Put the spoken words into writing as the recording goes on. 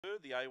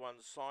third. The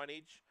A1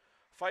 signage.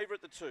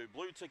 Favourite the 2,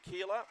 Blue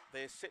Tequila.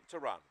 They're set to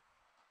run.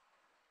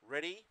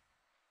 Ready,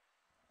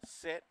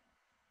 set,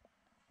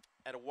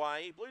 and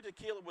away. Blue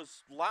Tequila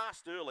was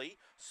last early.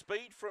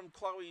 Speed from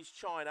Chloe's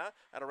China.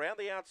 And around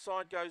the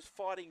outside goes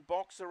Fighting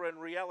Boxer and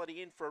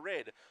Reality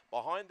Infrared.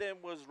 Behind them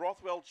was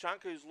Rothwell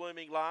Chunk, who's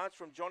looming large,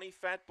 from Johnny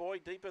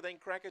Fatboy, deeper than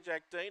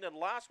Crackerjack Dean. And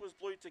last was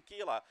Blue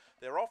Tequila.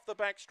 They're off the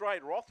back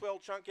straight. Rothwell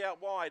Chunk out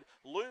wide.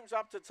 Looms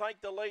up to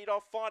take the lead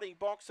off Fighting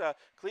Boxer.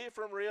 Clear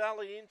from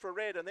Reality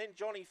Infrared. And then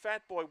Johnny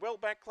Fatboy. Well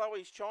back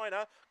Chloe's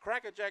China.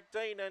 Crackerjack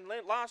Dean. And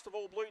last of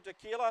all Blue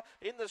Tequila.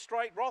 In the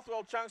straight,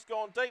 Rothwell Chunk's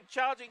gone deep.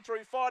 Charging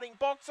through Fighting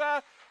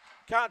Boxer.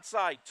 Can't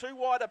say. Too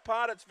wide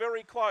apart. It's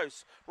very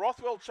close.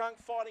 Rothwell Chunk,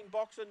 Fighting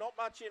Boxer. Not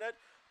much in it.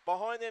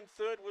 Behind them,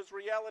 third was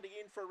Reality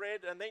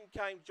Infrared, and then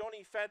came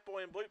Johnny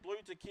Fatboy and Blue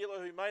Tequila,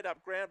 who made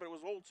up ground, but it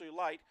was all too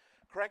late.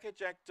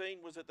 Crackerjack Dean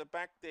was at the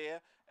back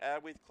there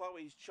with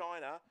Chloe's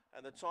China,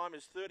 and the time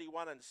is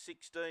 31 and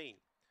 16.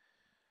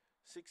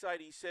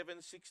 687,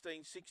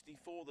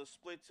 1664 the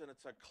splits, and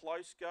it's a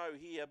close go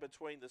here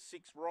between the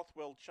 6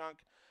 Rothwell Chunk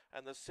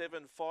and the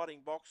 7 Fighting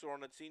Boxer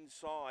on its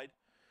inside.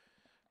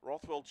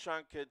 Rothwell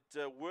Chunk had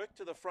worked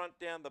to the front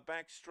down the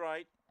back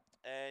straight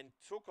and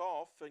took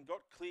off and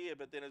got clear,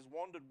 but then has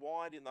wandered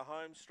wide in the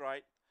home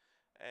straight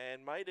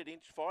and made it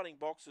inch. Fighting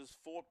Boxers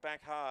fought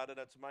back hard, and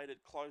it's made it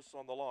close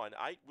on the line.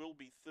 8 will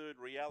be third,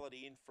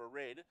 Reality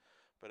Infrared,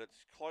 but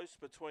it's close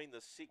between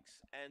the 6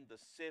 and the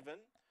 7.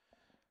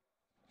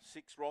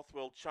 6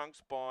 Rothwell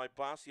Chunks by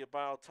Barcia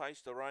Bale,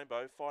 Taste the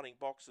Rainbow. Fighting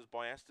Boxers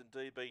by Aston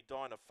DB,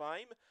 Dyna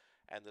Fame.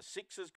 And the 6 has